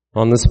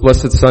On this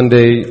blessed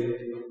Sunday,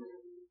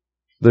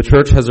 the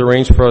church has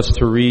arranged for us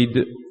to read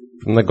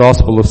from the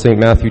Gospel of St.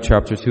 Matthew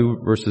chapter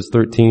 2, verses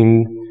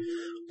 13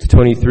 to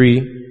 23.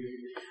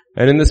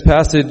 And in this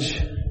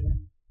passage,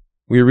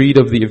 we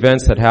read of the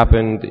events that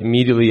happened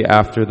immediately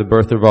after the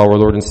birth of our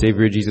Lord and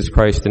Savior Jesus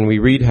Christ. And we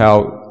read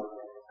how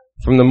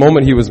from the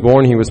moment he was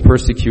born, he was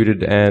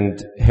persecuted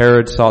and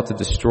Herod sought to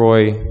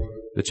destroy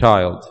the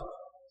child.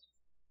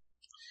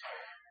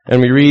 And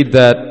we read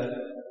that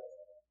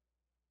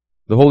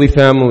the Holy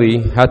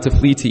Family had to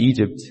flee to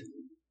Egypt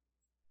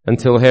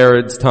until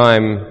Herod's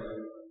time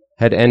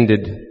had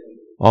ended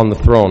on the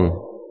throne.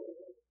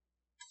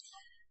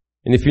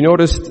 And if you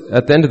noticed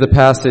at the end of the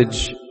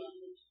passage,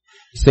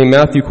 St.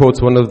 Matthew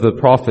quotes one of the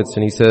prophets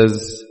and he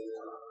says,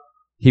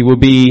 he will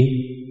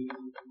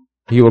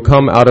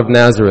come out of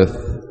Nazareth.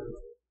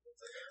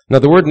 Now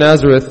the word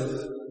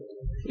Nazareth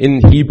in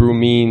Hebrew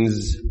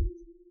means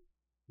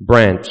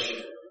branch.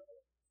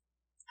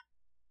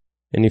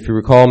 And if you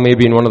recall,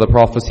 maybe in one of the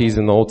prophecies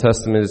in the Old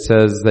Testament, it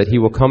says that he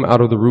will come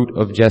out of the root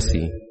of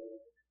Jesse.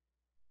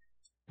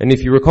 And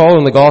if you recall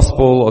in the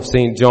Gospel of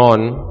St.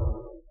 John,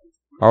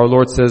 our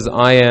Lord says,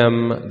 I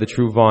am the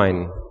true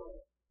vine.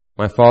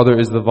 My Father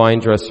is the vine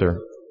dresser.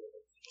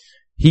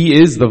 He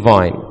is the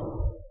vine.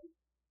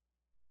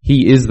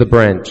 He is the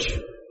branch.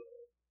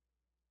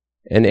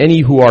 And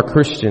any who are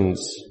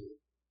Christians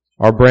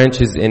are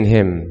branches in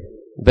him.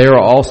 They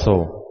are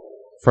also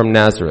from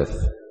Nazareth,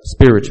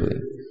 spiritually.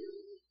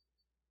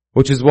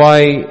 Which is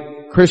why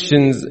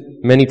Christians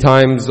many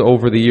times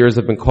over the years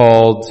have been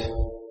called,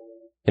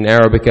 in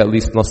Arabic at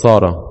least,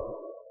 Nasara,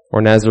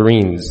 or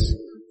Nazarenes.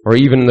 Or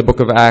even in the book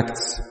of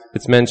Acts,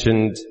 it's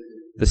mentioned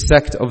the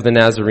sect of the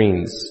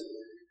Nazarenes.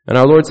 And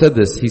our Lord said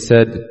this, He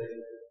said,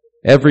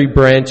 every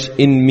branch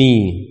in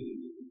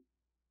me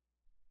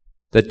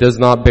that does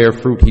not bear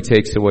fruit, He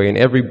takes away. And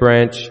every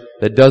branch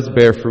that does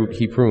bear fruit,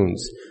 He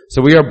prunes.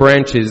 So we are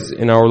branches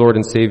in our Lord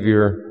and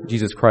Savior,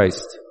 Jesus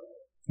Christ,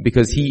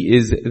 because He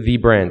is the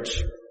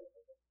branch.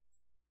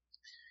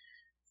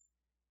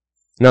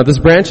 Now this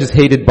branch is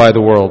hated by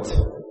the world,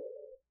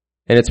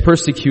 and it's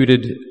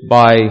persecuted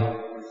by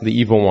the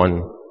evil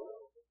one,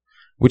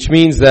 which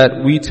means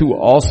that we too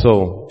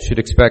also should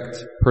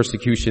expect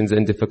persecutions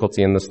and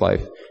difficulty in this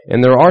life.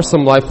 And there are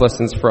some life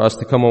lessons for us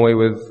to come away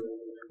with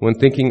when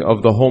thinking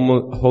of the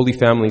Holy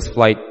Family's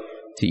flight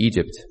to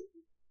Egypt.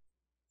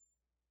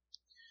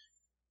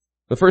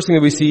 The first thing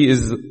that we see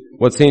is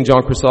what St.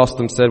 John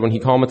Chrysostom said when he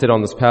commented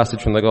on this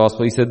passage from the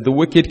Gospel. He said, the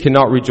wicked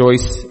cannot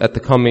rejoice at the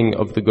coming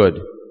of the good.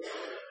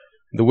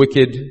 The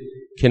wicked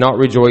cannot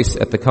rejoice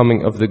at the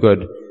coming of the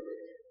good.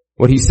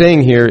 What he's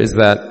saying here is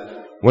that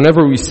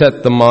whenever we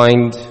set the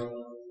mind,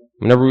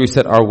 whenever we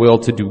set our will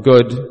to do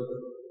good,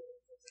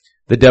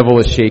 the devil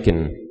is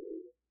shaken,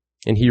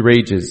 and he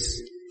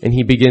rages, and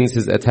he begins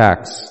his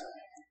attacks,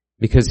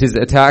 because his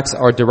attacks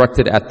are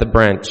directed at the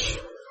branch,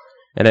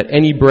 and at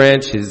any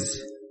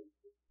branches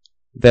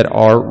that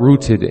are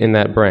rooted in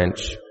that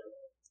branch.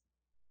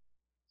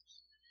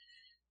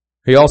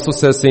 He also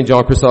says, St.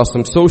 John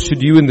Chrysostom, so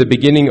should you in the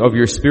beginning of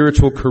your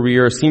spiritual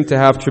career seem to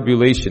have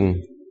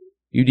tribulation.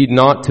 You need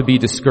not to be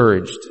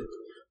discouraged,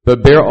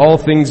 but bear all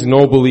things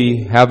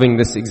nobly, having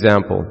this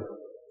example.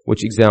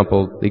 Which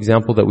example? The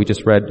example that we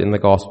just read in the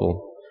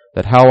Gospel.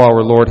 That how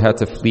our Lord had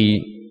to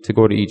flee to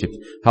go to Egypt.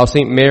 How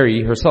St.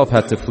 Mary herself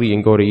had to flee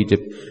and go to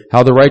Egypt.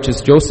 How the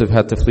righteous Joseph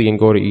had to flee and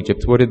go to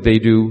Egypt. What did they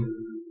do?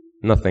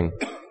 Nothing.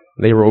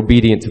 They were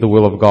obedient to the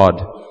will of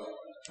God.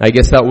 I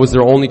guess that was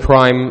their only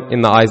crime in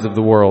the eyes of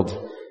the world.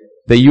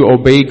 That you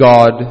obey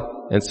God,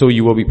 and so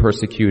you will be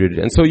persecuted.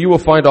 And so you will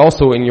find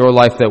also in your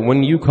life that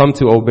when you come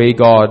to obey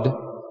God,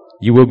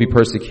 you will be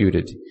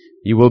persecuted.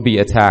 You will be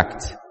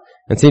attacked.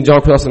 And St.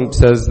 John Chrysostom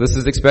says this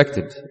is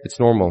expected. It's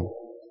normal.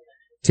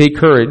 Take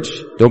courage.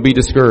 Don't be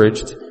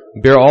discouraged.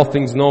 Bear all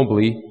things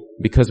nobly,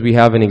 because we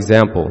have an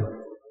example.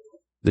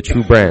 The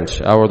true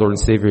branch, our Lord and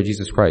Savior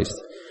Jesus Christ.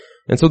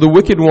 And so the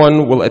wicked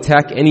one will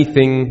attack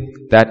anything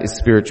that is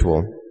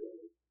spiritual.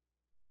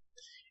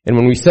 And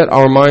when we set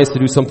our minds to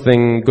do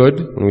something good,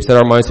 when we set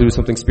our minds to do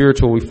something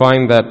spiritual, we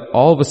find that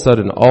all of a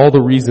sudden, all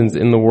the reasons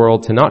in the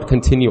world to not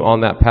continue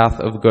on that path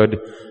of good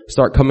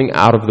start coming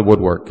out of the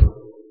woodwork.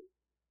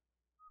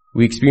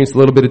 We experience a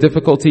little bit of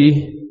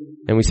difficulty,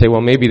 and we say,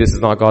 well, maybe this is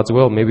not God's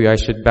will. Maybe I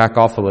should back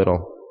off a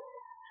little.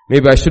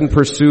 Maybe I shouldn't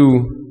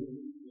pursue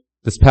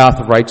this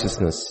path of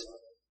righteousness.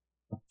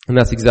 And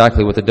that's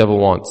exactly what the devil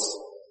wants.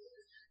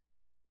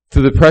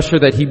 Through the pressure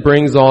that he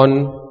brings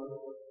on,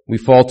 we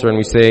falter and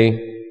we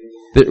say,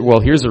 well,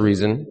 here's a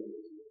reason.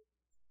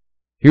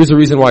 Here's a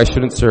reason why I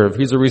shouldn't serve.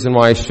 Here's a reason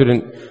why I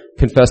shouldn't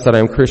confess that I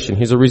am Christian.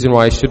 Here's a reason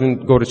why I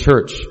shouldn't go to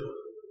church.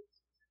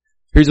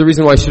 Here's a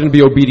reason why I shouldn't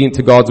be obedient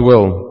to God's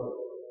will.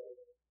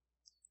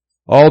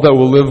 All that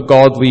will live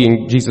godly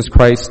in Jesus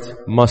Christ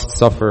must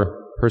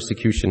suffer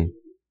persecution.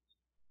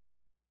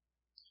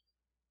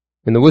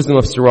 In the Wisdom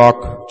of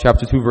Sirach,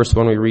 chapter 2, verse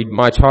 1, we read,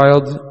 my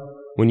child,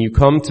 when you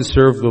come to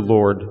serve the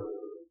Lord,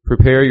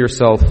 prepare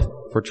yourself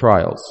for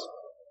trials.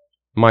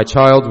 My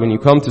child, when you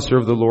come to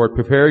serve the Lord,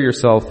 prepare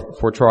yourself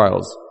for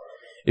trials.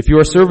 If you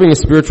are serving a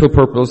spiritual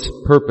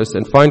purpose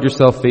and find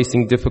yourself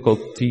facing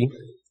difficulty,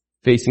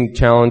 facing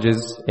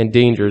challenges and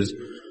dangers,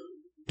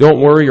 don't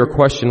worry or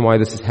question why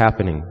this is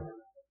happening.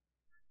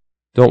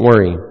 Don't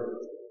worry.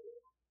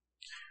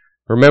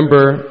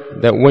 Remember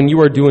that when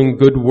you are doing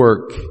good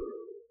work,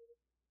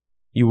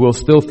 you will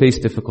still face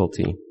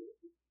difficulty.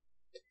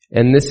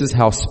 And this is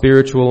how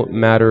spiritual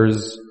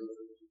matters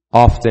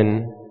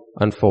often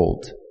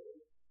unfold.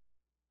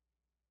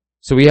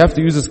 So we have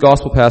to use this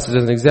gospel passage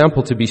as an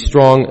example to be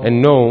strong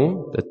and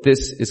know that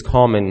this is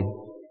common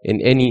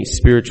in any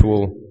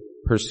spiritual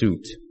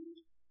pursuit.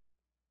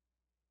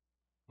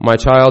 My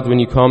child, when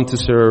you come to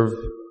serve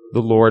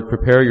the Lord,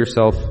 prepare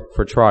yourself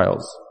for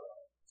trials.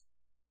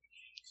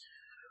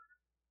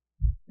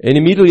 And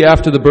immediately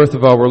after the birth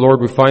of our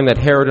Lord, we find that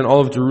Herod and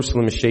all of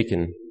Jerusalem is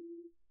shaken.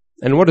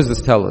 And what does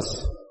this tell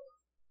us?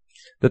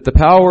 That the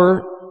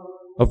power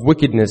of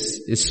wickedness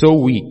is so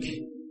weak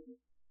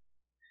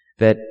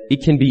that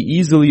it can be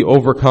easily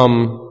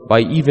overcome by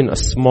even a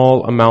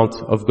small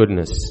amount of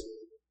goodness.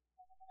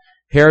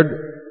 Herod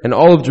and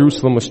all of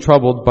Jerusalem was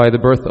troubled by the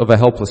birth of a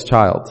helpless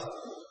child.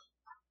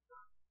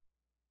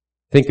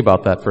 Think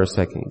about that for a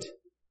second.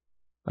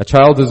 A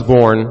child is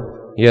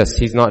born. Yes,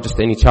 he's not just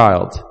any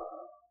child,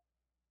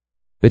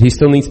 but he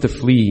still needs to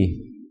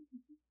flee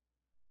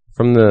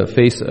from the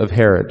face of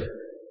Herod.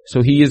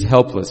 So he is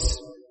helpless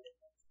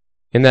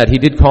in that he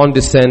did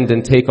condescend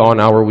and take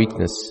on our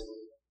weakness.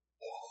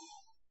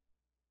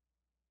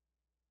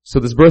 So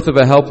this birth of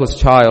a helpless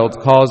child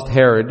caused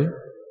Herod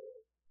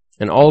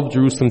and all of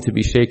Jerusalem to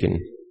be shaken.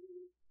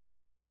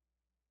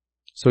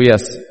 So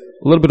yes,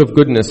 a little bit of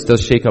goodness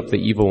does shake up the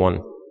evil one.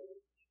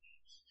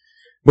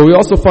 But we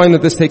also find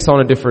that this takes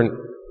on a different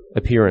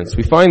appearance.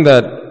 We find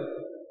that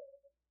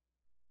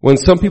when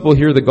some people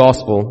hear the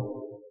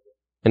gospel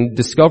and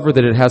discover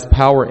that it has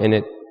power in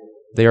it,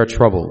 they are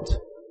troubled.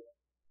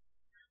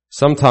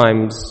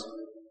 Sometimes,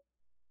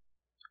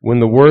 when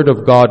the word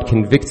of God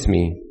convicts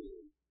me,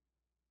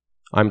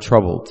 I'm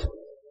troubled.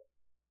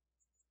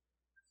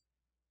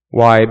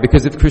 Why?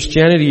 Because if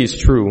Christianity is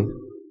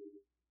true,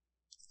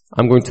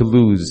 I'm going to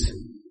lose.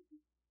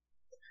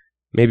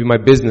 Maybe my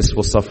business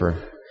will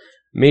suffer.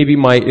 Maybe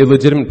my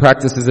illegitimate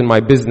practices in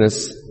my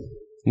business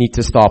need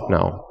to stop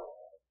now.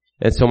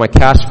 And so my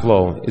cash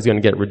flow is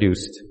going to get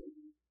reduced.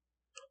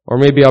 Or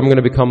maybe I'm going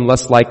to become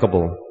less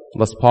likable,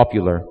 less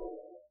popular.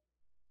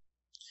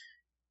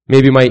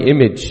 Maybe my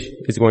image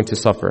is going to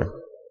suffer.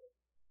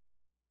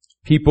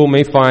 People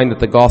may find that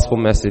the gospel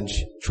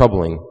message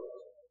troubling.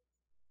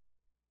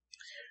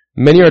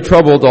 Many are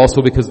troubled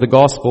also because the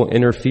gospel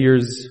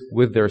interferes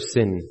with their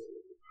sin.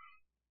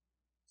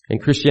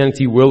 And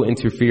Christianity will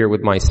interfere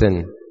with my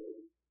sin.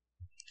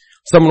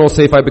 Someone will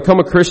say, if I become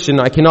a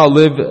Christian, I cannot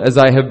live as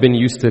I have been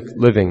used to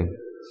living.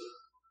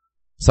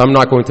 So I'm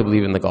not going to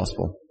believe in the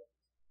gospel.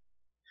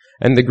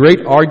 And the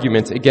great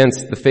argument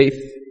against the faith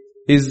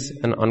is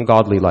an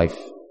ungodly life.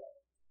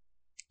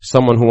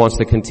 Someone who wants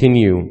to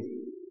continue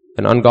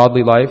an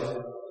ungodly life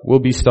will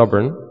be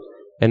stubborn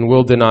and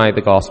will deny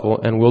the gospel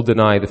and will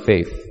deny the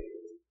faith.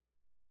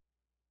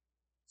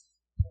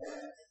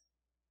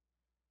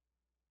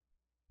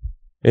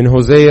 In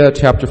Hosea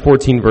chapter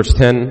 14 verse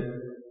 10,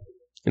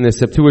 in the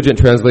Septuagint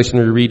translation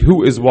we read,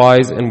 "Who is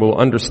wise and will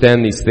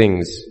understand these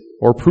things,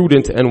 or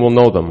prudent and will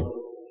know them?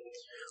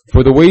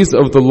 For the ways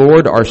of the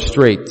Lord are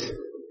straight,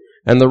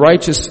 and the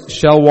righteous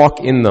shall walk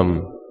in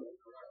them,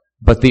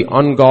 but the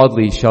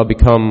ungodly shall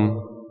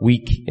become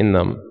weak in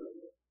them."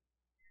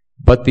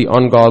 But the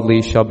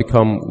ungodly shall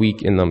become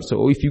weak in them.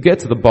 So if you get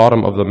to the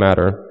bottom of the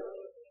matter,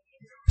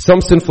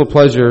 some sinful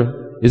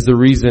pleasure is the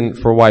reason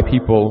for why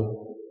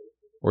people,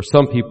 or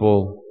some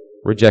people,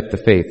 reject the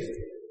faith.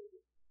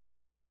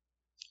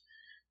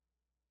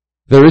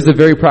 There is a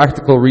very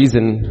practical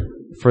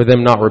reason for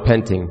them not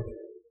repenting.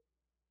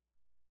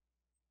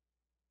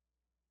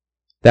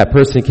 That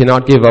person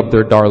cannot give up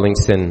their darling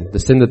sin, the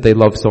sin that they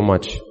love so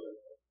much.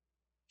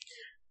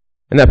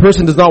 And that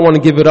person does not want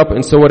to give it up,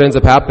 and so what ends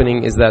up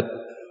happening is that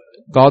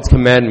God's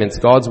commandments,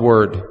 God's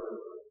word,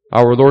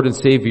 our Lord and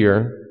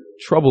Savior,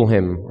 trouble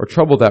him or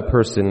trouble that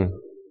person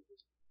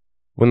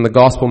when the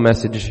gospel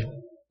message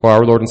or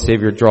our Lord and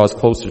Savior draws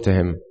closer to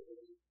him.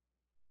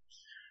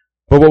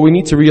 But what we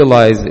need to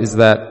realize is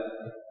that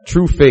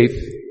true faith,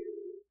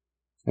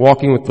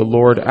 walking with the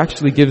Lord,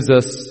 actually gives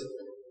us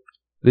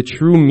the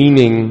true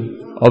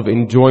meaning of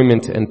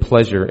enjoyment and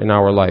pleasure in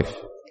our life.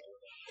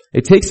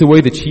 It takes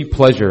away the cheap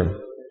pleasure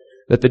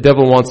that the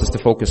devil wants us to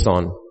focus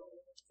on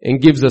and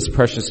gives us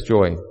precious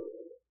joy.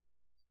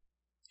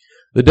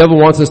 The devil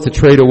wants us to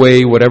trade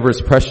away whatever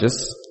is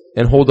precious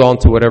and hold on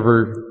to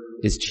whatever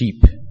is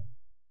cheap.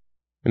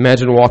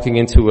 Imagine walking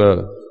into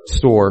a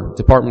store,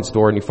 department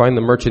store, and you find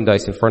the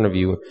merchandise in front of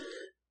you,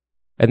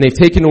 and they've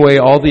taken away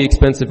all the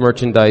expensive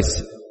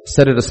merchandise,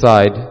 set it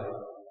aside,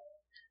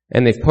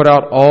 and they've put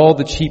out all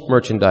the cheap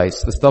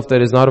merchandise, the stuff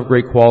that is not of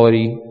great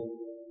quality,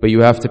 but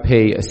you have to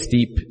pay a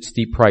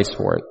steep price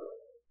for it.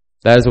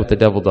 That is what the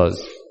devil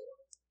does.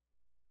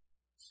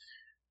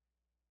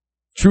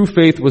 True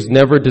faith was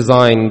never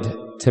designed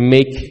to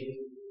make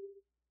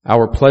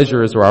our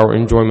pleasures or our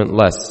enjoyment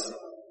less.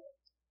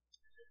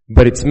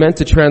 But it's meant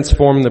to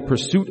transform the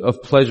pursuit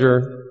of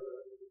pleasure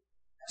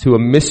to a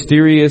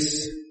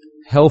mysterious,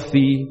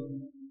 healthy,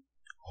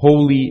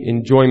 holy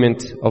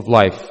enjoyment of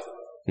life.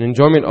 An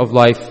enjoyment of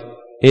life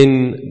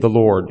in the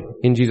Lord,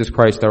 in Jesus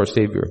Christ our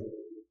Savior.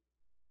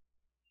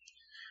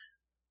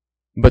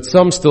 But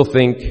some still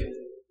think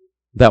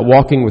that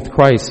walking with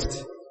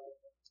Christ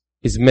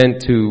is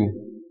meant to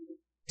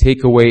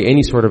take away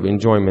any sort of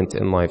enjoyment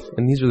in life.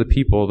 And these are the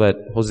people that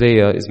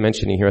Hosea is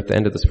mentioning here at the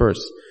end of this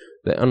verse.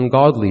 The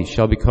ungodly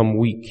shall become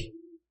weak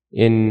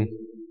in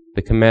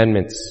the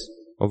commandments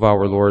of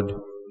our Lord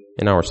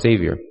and our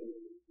Savior.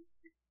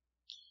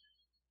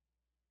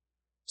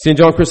 St.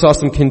 John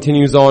Chrysostom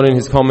continues on in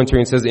his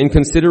commentary and says, in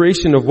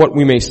consideration of what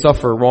we may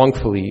suffer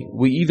wrongfully,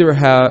 we either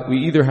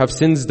have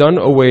sins done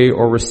away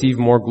or receive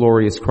more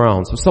glorious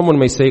crowns. So someone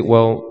may say,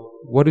 well,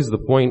 what is the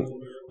point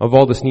of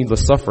all this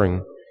needless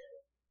suffering?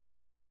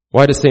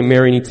 Why does St.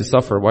 Mary need to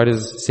suffer? Why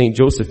does St.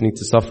 Joseph need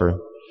to suffer?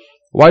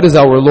 Why does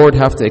our Lord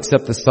have to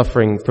accept the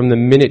suffering from the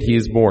minute he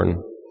is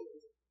born?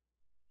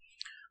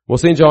 Well,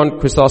 St. John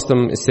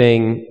Chrysostom is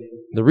saying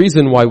the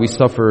reason why we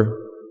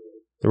suffer,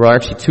 there are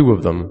actually two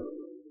of them.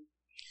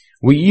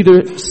 We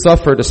either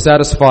suffer to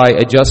satisfy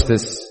a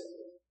justice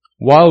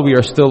while we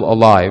are still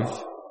alive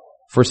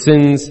for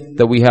sins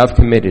that we have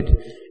committed.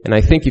 And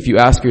I think if you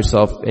ask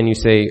yourself and you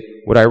say,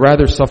 would I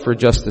rather suffer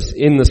justice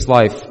in this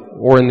life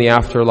or in the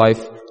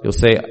afterlife? You'll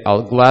say,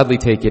 I'll gladly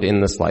take it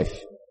in this life.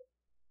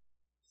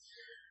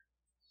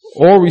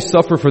 Or we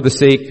suffer for the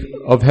sake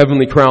of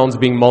heavenly crowns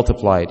being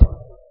multiplied.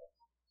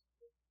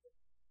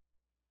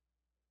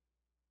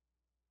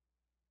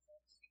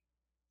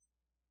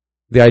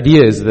 The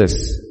idea is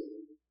this,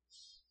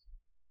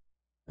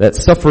 that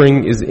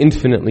suffering is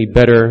infinitely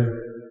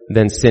better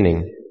than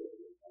sinning.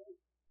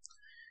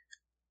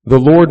 The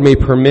Lord may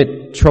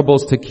permit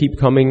troubles to keep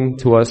coming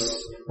to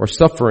us or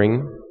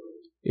suffering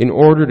in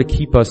order to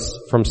keep us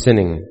from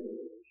sinning.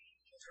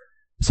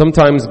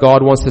 Sometimes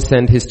God wants to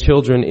send His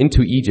children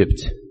into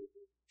Egypt,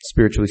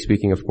 spiritually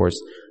speaking, of course,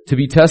 to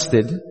be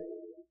tested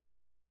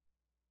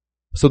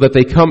so that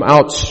they come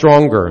out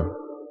stronger.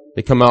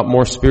 They come out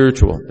more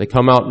spiritual. They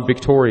come out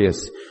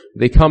victorious.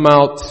 They come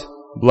out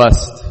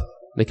blessed.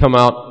 They come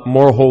out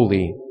more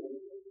holy.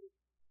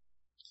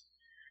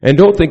 And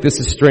don't think this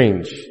is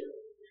strange,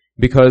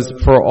 because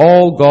for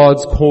all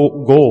God's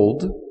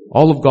gold,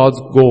 all of God's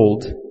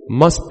gold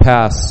must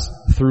pass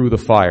through the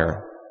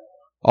fire.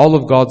 All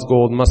of God's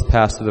gold must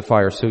pass through the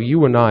fire. So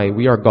you and I,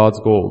 we are God's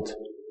gold.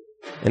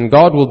 And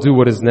God will do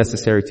what is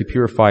necessary to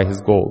purify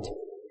His gold.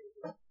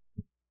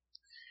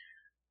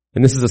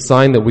 And this is a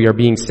sign that we are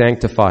being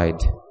sanctified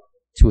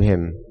to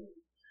Him,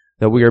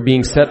 that we are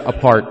being set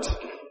apart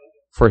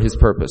for His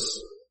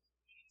purpose.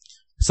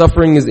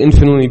 Suffering is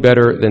infinitely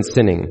better than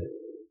sinning.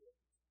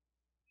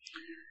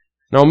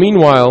 Now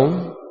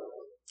meanwhile,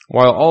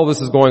 while all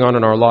this is going on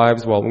in our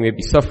lives, while we may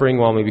be suffering,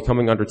 while we may be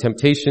coming under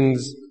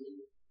temptations,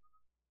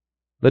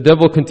 the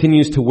devil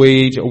continues to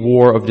wage a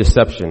war of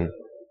deception.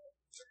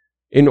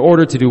 In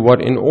order to do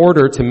what? In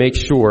order to make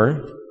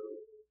sure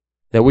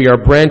that we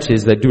are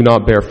branches that do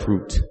not bear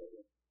fruit.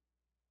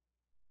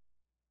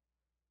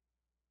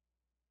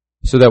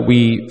 So that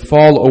we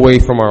fall away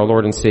from our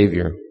Lord and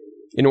Savior.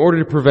 In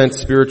order to prevent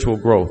spiritual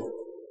growth.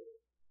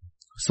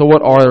 So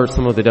what are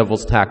some of the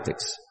devil's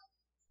tactics?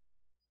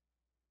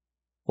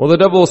 Well, the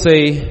devil will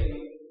say,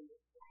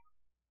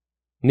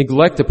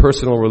 neglect a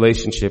personal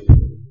relationship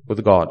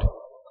with God.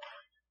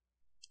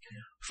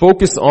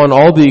 Focus on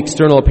all the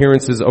external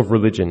appearances of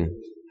religion.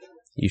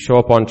 You show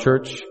up on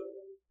church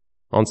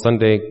on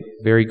Sunday,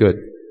 very good.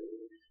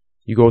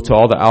 You go to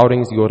all the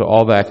outings, you go to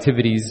all the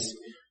activities,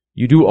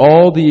 you do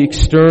all the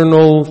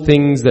external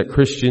things that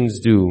Christians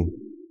do.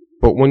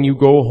 But when you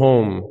go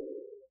home,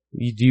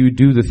 you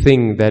do the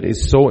thing that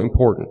is so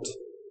important,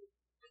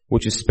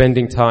 which is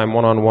spending time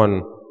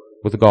one-on-one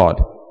with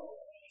God.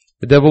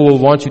 The devil will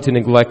want you to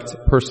neglect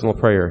personal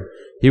prayer.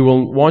 He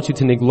will want you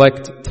to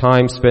neglect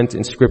time spent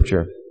in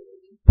Scripture,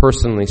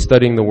 personally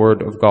studying the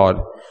Word of God.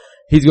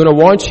 He's going to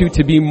want you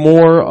to be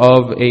more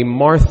of a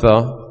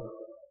Martha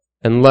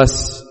and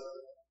less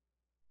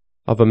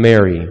of a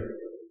Mary.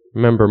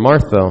 Remember,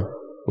 Martha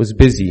was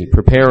busy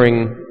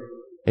preparing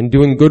and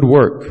doing good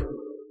work.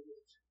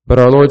 But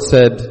our Lord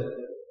said,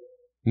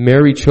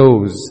 Mary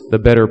chose the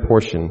better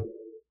portion.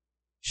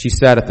 She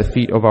sat at the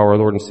feet of our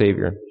Lord and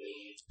Savior.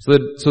 So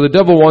the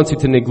devil wants you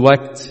to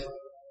neglect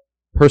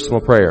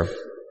personal prayer.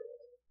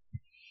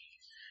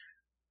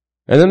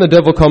 And then the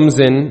devil comes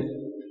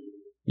in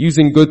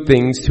using good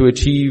things to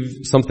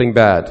achieve something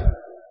bad.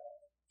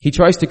 He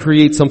tries to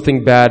create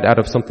something bad out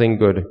of something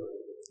good.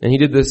 And he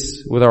did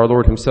this with our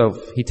Lord Himself.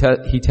 He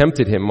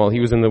tempted Him while He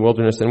was in the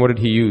wilderness, and what did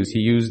He use? He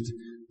used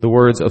the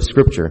words of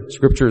Scripture.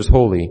 Scripture is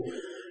holy.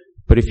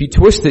 But if you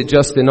twist it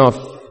just enough,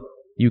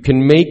 you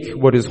can make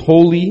what is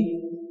holy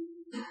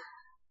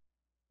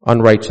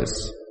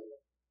unrighteous.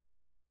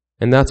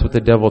 And that's what the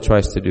devil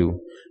tries to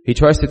do. He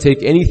tries to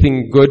take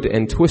anything good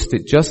and twist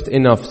it just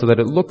enough so that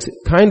it looks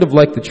kind of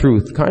like the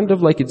truth, kind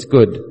of like it's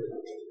good.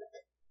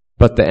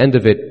 but the end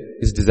of it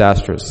is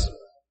disastrous.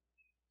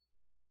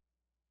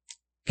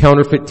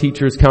 Counterfeit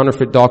teachers,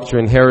 counterfeit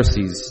doctrine,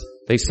 heresies,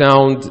 they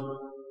sound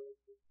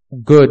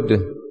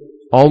good,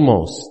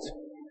 almost.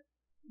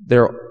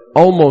 They're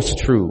almost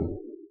true.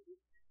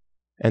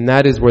 And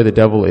that is where the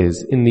devil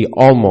is, in the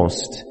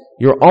almost.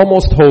 You're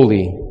almost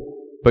holy,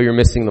 but you're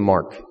missing the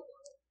mark.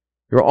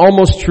 You're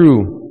almost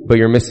true, but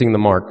you're missing the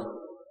mark.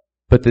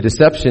 But the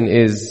deception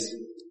is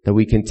that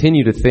we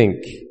continue to think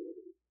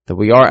that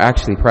we are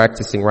actually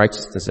practicing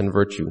righteousness and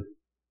virtue.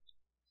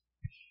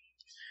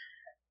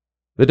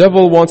 The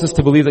devil wants us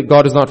to believe that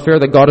God is not fair,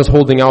 that God is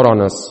holding out on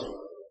us.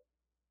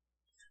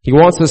 He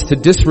wants us to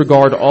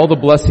disregard all the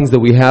blessings that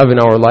we have in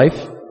our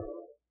life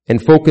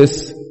and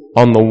focus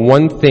on the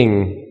one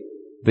thing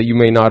that you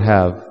may not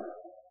have.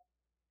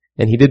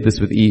 And he did this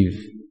with Eve.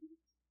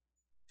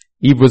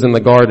 Eve was in the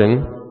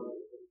garden.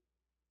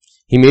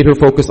 He made her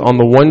focus on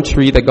the one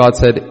tree that God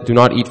said, do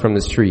not eat from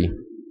this tree.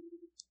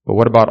 But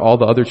what about all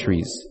the other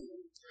trees?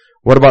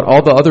 What about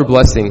all the other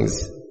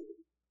blessings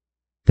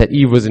that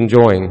Eve was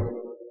enjoying?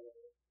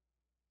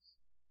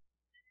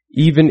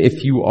 Even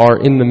if you are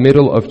in the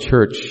middle of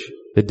church,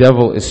 the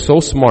devil is so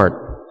smart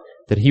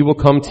that he will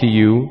come to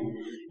you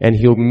and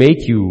he'll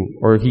make you,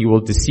 or he will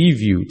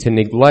deceive you to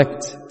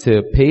neglect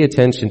to pay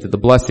attention to the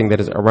blessing that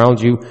is around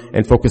you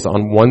and focus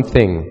on one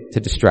thing to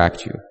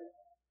distract you.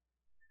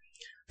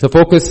 To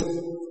focus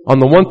on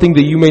the one thing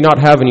that you may not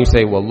have and you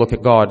say, well, look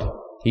at God.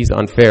 He's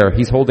unfair.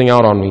 He's holding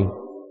out on me.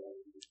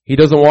 He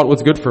doesn't want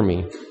what's good for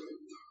me.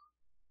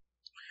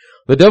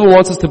 The devil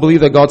wants us to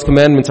believe that God's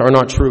commandments are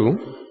not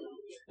true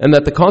and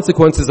that the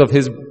consequences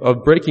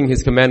of breaking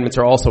his commandments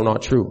are also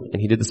not true.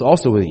 And he did this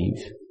also with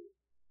Eve.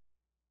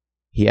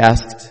 He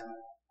asked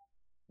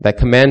that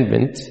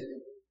commandment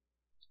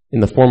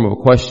in the form of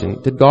a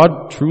question. Did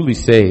God truly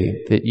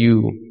say that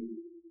you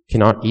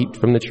cannot eat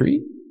from the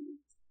tree?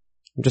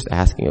 I'm just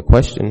asking a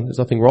question. There's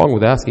nothing wrong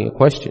with asking a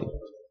question.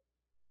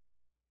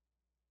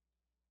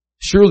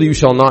 Surely you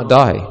shall not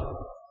die.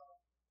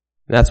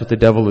 And that's what the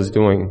devil is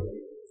doing.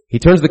 He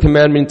turns the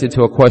commandment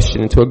into a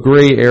question, into a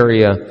gray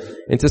area,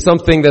 into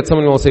something that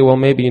someone will say, well,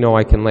 maybe,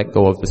 I can let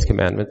go of this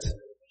commandment.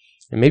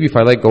 And maybe if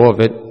I let go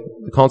of it,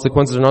 the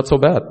consequences are not so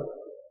bad.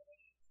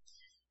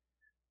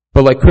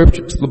 But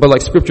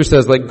like scripture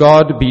says, let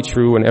God be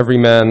true and every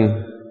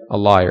man a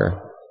liar.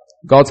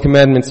 God's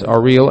commandments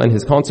are real and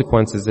his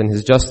consequences and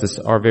his justice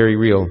are very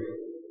real.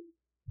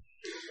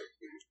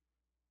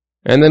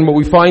 And then what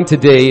we find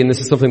today, and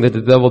this is something that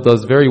the devil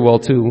does very well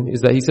too,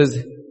 is that he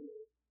says,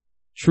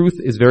 truth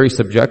is very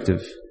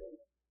subjective.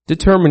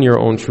 Determine your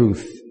own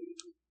truth.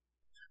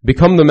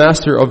 Become the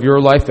master of your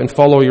life and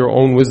follow your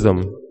own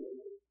wisdom.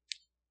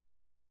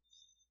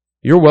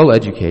 You're well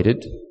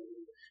educated.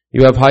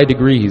 You have high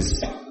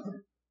degrees.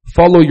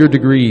 Follow your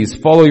degrees.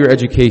 Follow your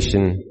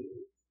education.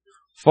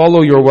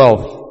 Follow your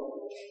wealth.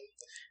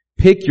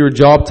 Pick your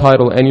job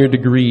title and your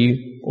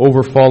degree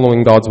over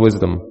following God's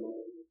wisdom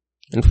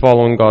and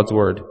following God's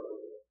word.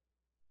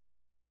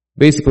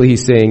 Basically,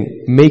 he's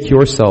saying, make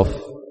yourself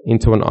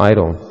into an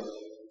idol.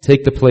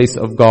 Take the place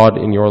of God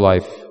in your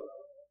life.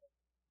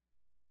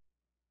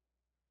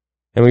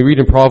 And we read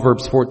in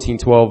Proverbs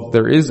 14:12,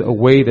 there is a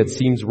way that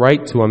seems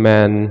right to a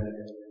man,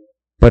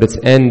 but its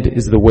end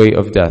is the way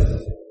of death.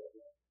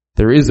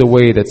 There is a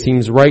way that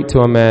seems right to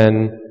a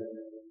man,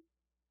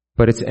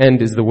 but its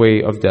end is the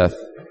way of death.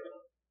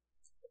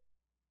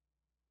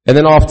 And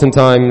then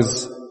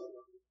oftentimes,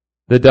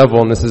 the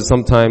devil, and this is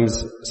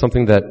sometimes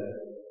something that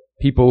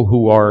people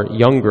who are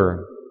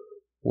younger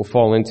will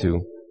fall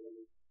into.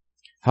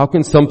 How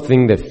can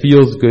something that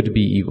feels good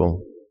be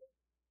evil?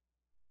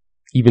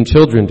 Even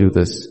children do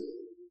this.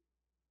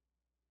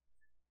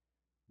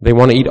 They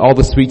want to eat all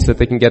the sweets that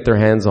they can get their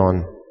hands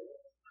on.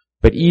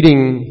 But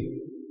eating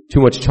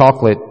too much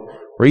chocolate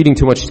or eating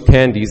too much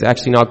candy is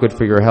actually not good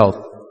for your health.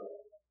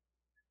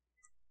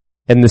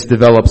 And this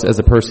develops as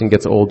a person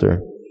gets older.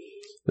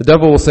 The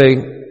devil will say,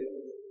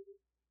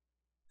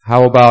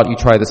 how about you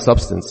try this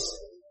substance?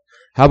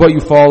 How about you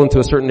fall into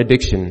a certain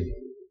addiction?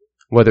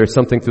 Whether it's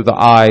something through the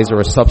eyes or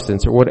a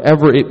substance or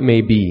whatever it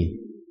may be.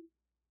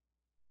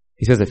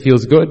 He says it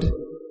feels good.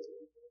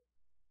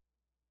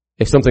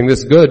 If something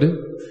this good,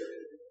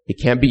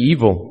 it can't be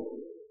evil.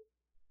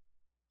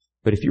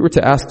 But if you were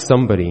to ask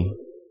somebody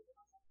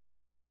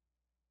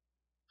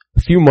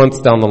a few months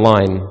down the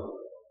line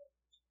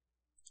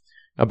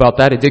about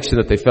that addiction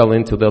that they fell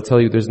into, they'll tell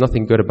you there's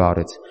nothing good about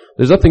it.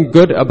 There's nothing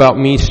good about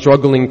me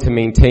struggling to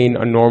maintain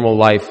a normal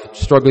life,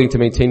 struggling to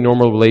maintain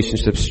normal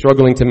relationships,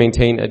 struggling to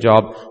maintain a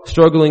job,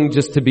 struggling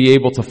just to be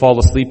able to fall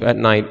asleep at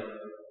night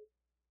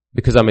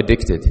because I'm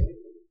addicted.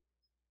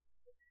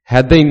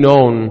 Had they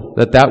known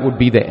that that would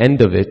be the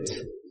end of it,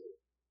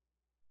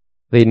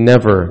 they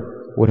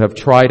never would have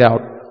tried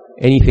out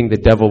anything the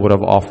devil would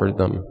have offered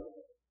them.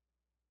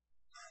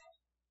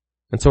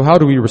 And so how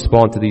do we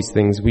respond to these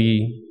things?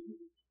 We,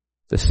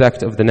 the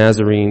sect of the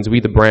Nazarenes, we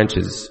the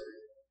branches.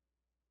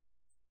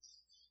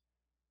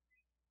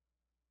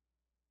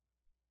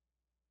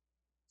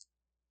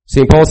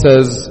 St. Paul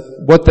says,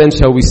 what then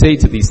shall we say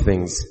to these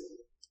things?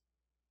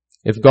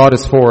 If God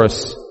is for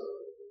us,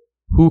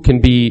 who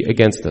can be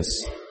against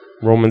us?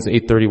 Romans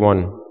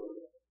 8:31.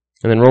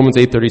 And then Romans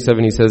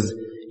 8:37 he says,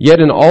 yet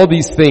in all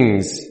these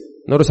things,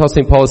 notice how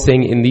St. Paul is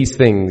saying in these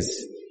things.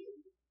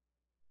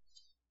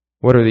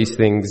 What are these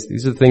things?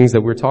 These are the things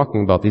that we're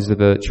talking about. These are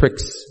the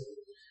tricks,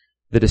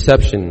 the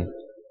deception,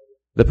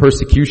 the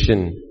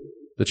persecution,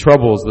 the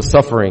troubles, the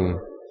suffering.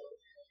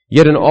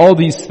 Yet in all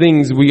these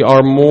things we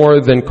are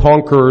more than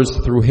conquerors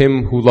through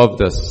him who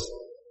loved us.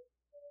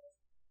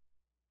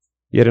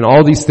 Yet in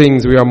all these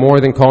things we are more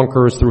than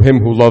conquerors through him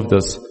who loved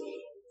us.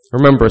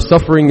 Remember,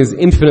 suffering is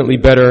infinitely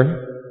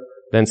better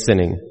than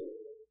sinning.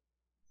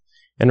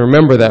 And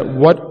remember that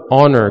what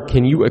honor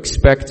can you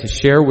expect to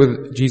share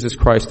with Jesus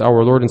Christ,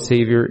 our Lord and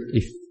Savior,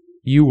 if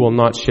you will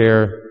not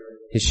share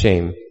his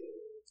shame?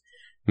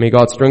 May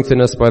God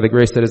strengthen us by the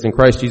grace that is in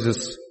Christ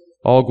Jesus.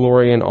 All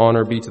glory and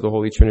honor be to the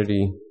Holy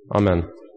Trinity. Amen.